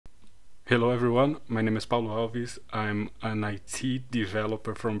Hello everyone, my name is Paulo Alves. I'm an IT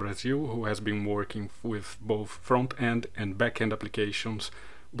developer from Brazil who has been working with both front-end and back-end applications,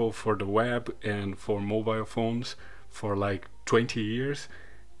 both for the web and for mobile phones for like 20 years.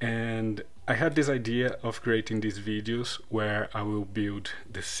 And I had this idea of creating these videos where I will build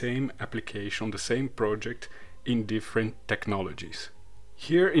the same application, the same project in different technologies.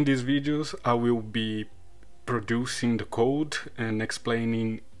 Here in these videos I will be producing the code and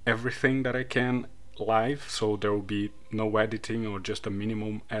explaining everything that I can live, so there will be no editing or just a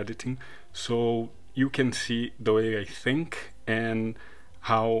minimum editing, so you can see the way I think and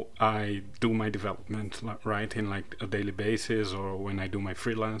how I do my development, right, in like a daily basis, or when I do my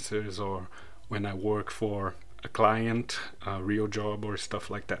freelancers, or when I work for a client, a real job or stuff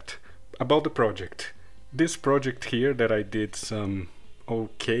like that. About the project, this project here that I did some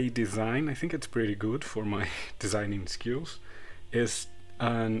okay design, I think it's pretty good for my designing skills, is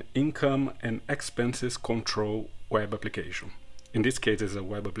an income and expenses control web application. In this case it's a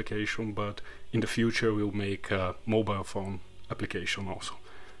web application, but in the future we'll make a mobile phone application also.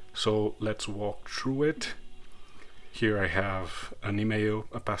 So let's walk through it. Here I have an email,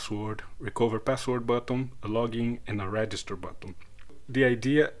 a password, recover password button, a login and a register button. The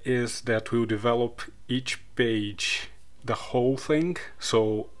idea is that we'll develop each page, the whole thing.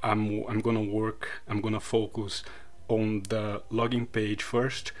 So I'm gonna focus on the login page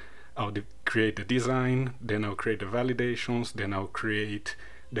first. I'll create the design, then I'll create the validations, then I'll create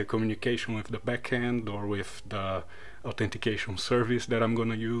the communication with the backend or with the authentication service that I'm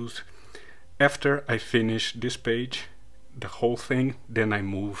gonna use. After I finish this page, the whole thing, then I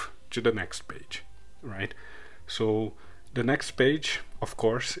move to the next page, right? So the next page, of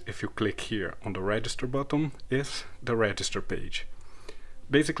course, if you click here on the register button, is the register page.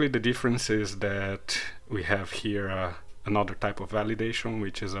 Basically the difference is that we have here another type of validation,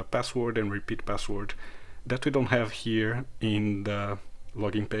 which is a password and repeat password that we don't have here in the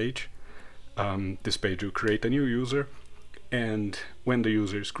login page. This page will create a new user, and when the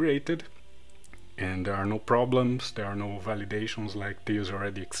user is created and there are no problems, there are no validations like the user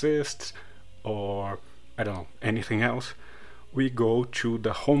already exists or I don't know, anything else, we go to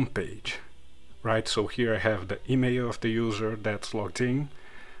the home page, right? So here I have the email of the user that's logged in.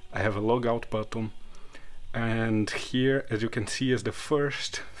 I have a logout button, and here, as you can see, is the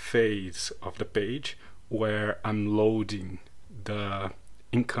first phase of the page where I'm loading the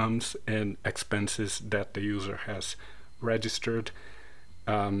incomes and expenses that the user has registered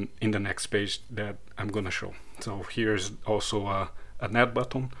in the next page that I'm gonna show. So here's also an add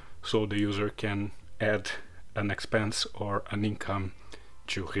button, so the user can add an expense or an income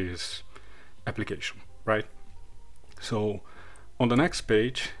to his application, right? So on the next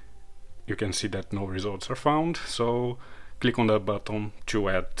page you can see that no results are found, so click on that button to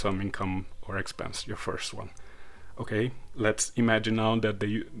add some income or expense, your first one. Okay, let's imagine now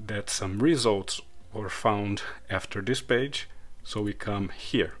that some results were found after this page, so we come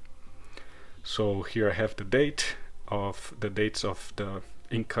here. So here I have the dates of the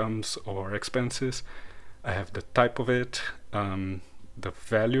incomes or expenses. I have the type of it, the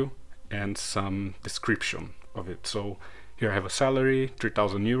value, and some description of it. So here I have a salary,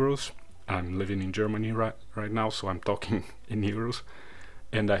 3,000 euros. I'm living in Germany right now, so I'm talking in euros.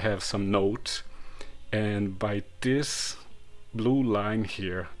 And I have some notes. And by this blue line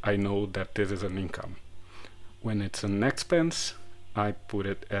here, I know that this is an income. When it's an expense, I put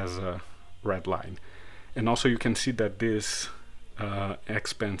it as a red line. And also you can see that this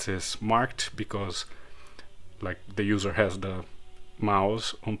expense is marked because like the user has the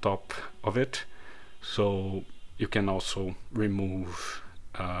mouse on top of it, so you can also remove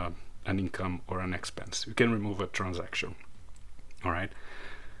an income or an expense. You can remove a transaction. All right,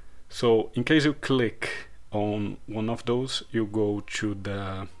 so in case you click on one of those, you go to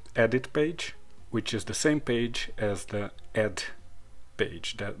the edit page, which is the same page as the add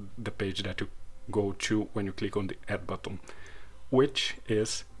page, the page that you go to when you click on the add button, which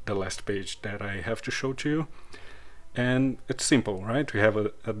is the last page that I have to show to you. And it's simple, right? We have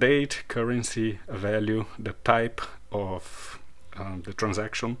a date, currency, a value, the type of the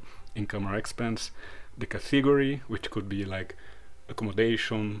transaction, income or expense, the category, which could be like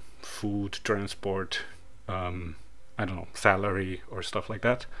accommodation, food, transport, I don't know, salary or stuff like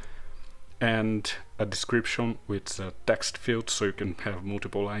that, and a description with a text field, so you can have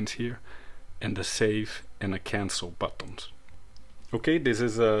multiple lines here, and the save and a cancel buttons. Okay, this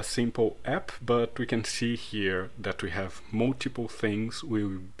is a simple app, but we can see here that we have multiple things we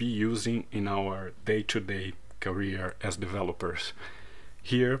will be using in our day-to-day career as developers.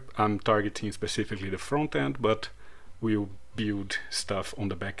 Here I'm targeting specifically the front end, but we'll build stuff on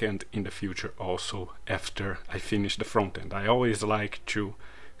the back end in the future also after I finish the front end. I always like to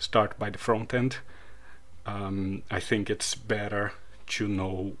start by the front end. I think it's better to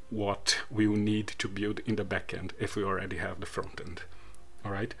know what we'll need to build in the back end if we already have the front end.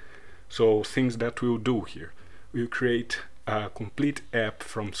 Alright, so things that we'll do here. We'll create a complete app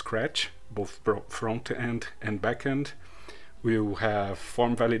from scratch, both front end and back end. We'll have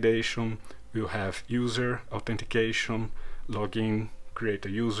form validation, we'll have user authentication, login, create a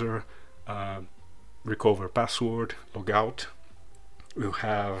user, recover password, log out. We'll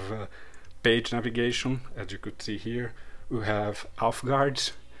have page navigation, as you could see here. We'll have auth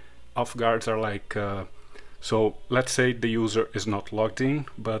guards. Auth guards are like, so let's say the user is not logged in,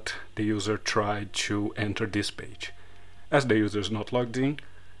 but the user tried to enter this page. As the user is not logged in,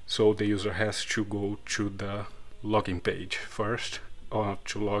 so the user has to go to the login page first, or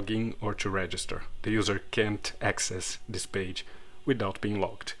to log in or to register. The user can't access this page without being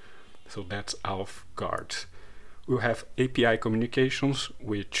logged. So that's auth guards. We'll have API communications,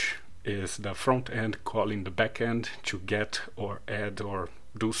 which is the front end calling the back end to get or add or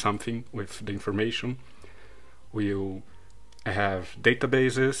do something with the information. We'll have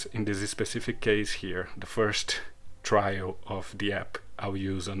databases. In this specific case here, the first trial of the app, I'll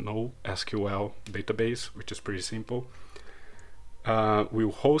use a NoSQL database, which is pretty simple.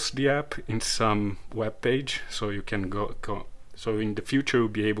 We'll host the app in some web page, so you can go so in the future you'll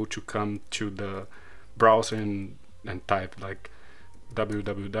be able to come to the browser and type like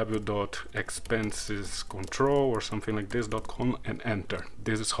www.expensescontrol or something like this.com and enter.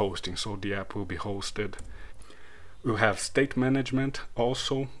 This is hosting, so the app will be hosted. We'll have state management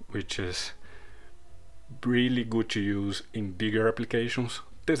also, which is really good to use in bigger applications.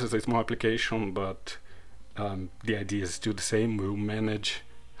 This is a small application, but the idea is still the same. We'll manage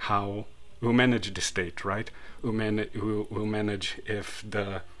the state, right? We'll manage if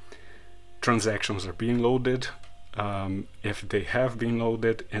the transactions are being loaded, if they have been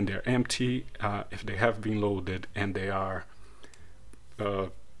loaded and they're empty, if they have been loaded and they are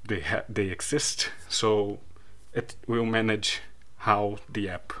they exist. So it will manage how the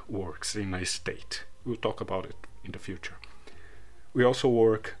app works in a state. We'll talk about it in the future. We also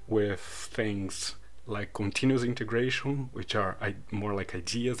work with things like continuous integration, which are more like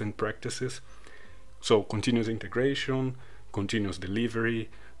ideas and practices. So continuous integration, continuous delivery.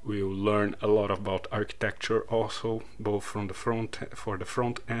 We'll learn a lot about architecture also, both for the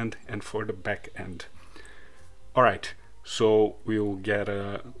front end and for the back end. All right, so we'll get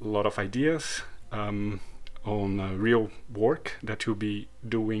a lot of ideas on real work that you'll be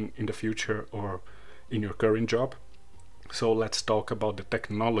doing in the future or in your current job. So let's talk about the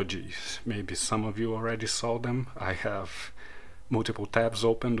technologies. Maybe some of you already saw them. I have multiple tabs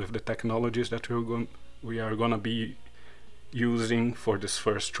opened with the technologies that we are gonna be using for this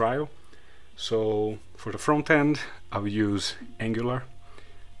first trial. So for the front end, I'll use Angular.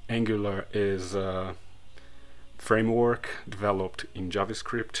 Angular is a framework developed in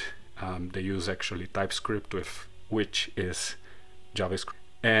JavaScript. They use actually TypeScript, which is JavaScript.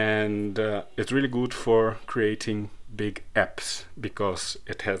 And it's really good for creating big apps because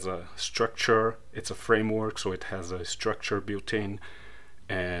it has a structure. It's a framework, so it has a structure built in,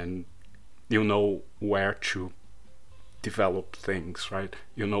 and you know where to develop things, right?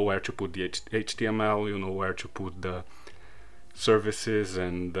 You know where to put the HTML, you know where to put the services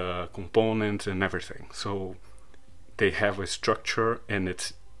and the components and everything. So they have a structure, and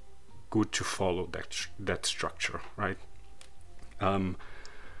it's good to follow that structure, right?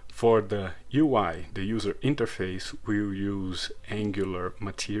 For the UI, the user interface, we'll use Angular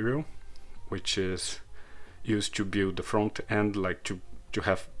material, which is used to build the front end, like to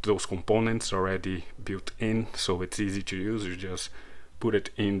have those components already built in, so it's easy to use. You just put it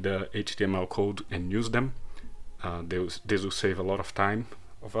in the HTML code and use them. This will save a lot of time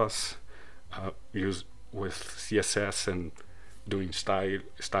of us use with CSS and doing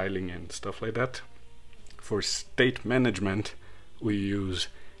styling and stuff like that. For state management, we use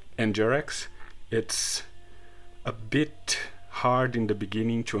NGRX. It's a bit hard in the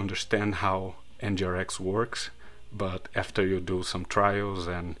beginning to understand how NGRX works, but after you do some trials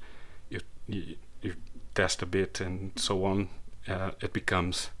and you test a bit and so on, it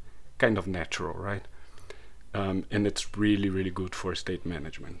becomes kind of natural, right? And it's really, really good for state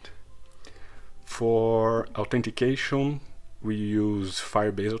management. For authentication, we use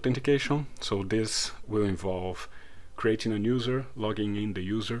Firebase authentication. So this will involve creating a user, logging in the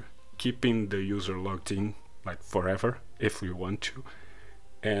user, keeping the user logged in like forever if we want to,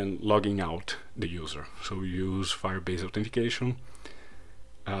 and logging out the user. So we use Firebase authentication.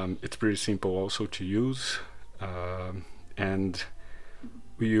 It's pretty simple also to use. And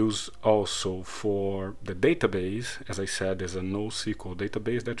we use also for the database, as I said, is a NoSQL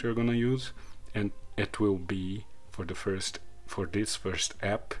database that you're gonna use, and it will be for this first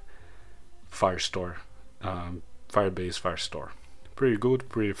app, Firestore, Firebase Firestore. Pretty good,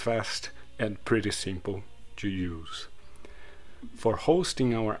 pretty fast, and pretty simple to use. For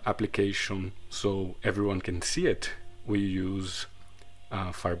hosting our application so everyone can see it, we use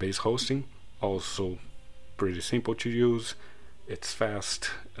Firebase hosting, also pretty simple to use. It's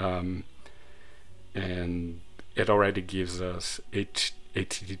fast, and it already gives us HTTPS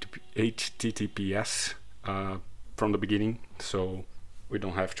from the beginning, so we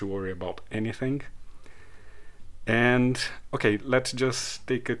don't have to worry about anything. And okay, let's just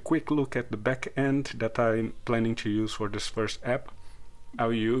take a quick look at the back end that I'm planning to use for this first app.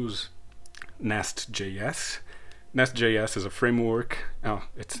 I'll use NestJS. NestJS is a framework. Oh,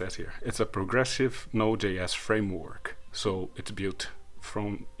 it says here, it's a progressive Node.js framework. So it's built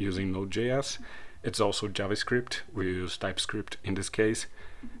from using Node.js. It's also JavaScript. We use TypeScript in this case,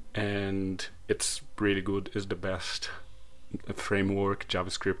 and it's really good. It's the best framework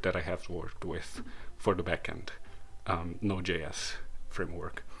JavaScript that I have worked with for the backend. Node.js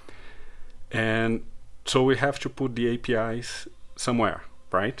framework. And so we have to put the APIs somewhere,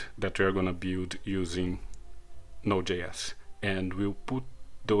 right? That we're gonna build using Node.js, and we'll put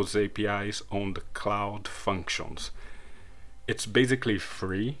those APIs on the cloud functions. It's basically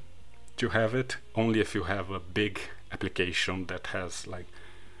free to have it, only if you have a big application that has like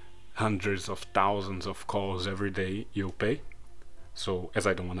hundreds of thousands of calls every day, you'll pay. So as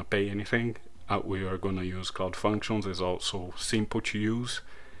I don't want to pay anything, we are going to use Cloud Functions. It's also simple to use.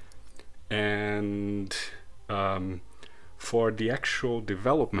 And for the actual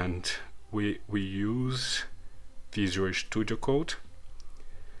development, we use Visual Studio Code.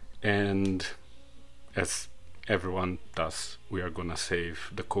 And as everyone does, we are going to save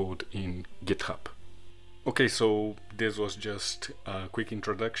the code in GitHub. Okay, so this was just a quick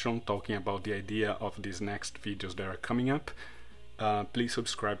introduction talking about the idea of these next videos that are coming up. Please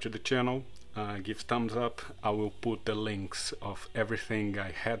subscribe to the channel. Give thumbs up. I will put the links of everything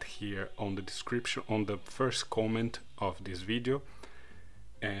I had here on the description, on the first comment of this video.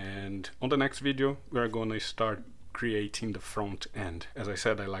 And on the next video, we're going to start creating the front end. As I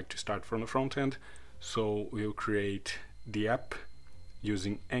said, I like to start from the front end. So we'll create the app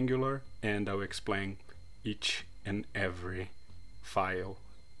using Angular, and I'll explain each and every file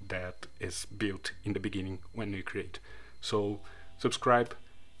that is built in the beginning when we create. So subscribe,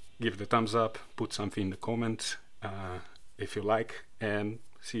 give the thumbs up, put something in the comments if you like, and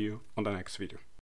see you on the next video.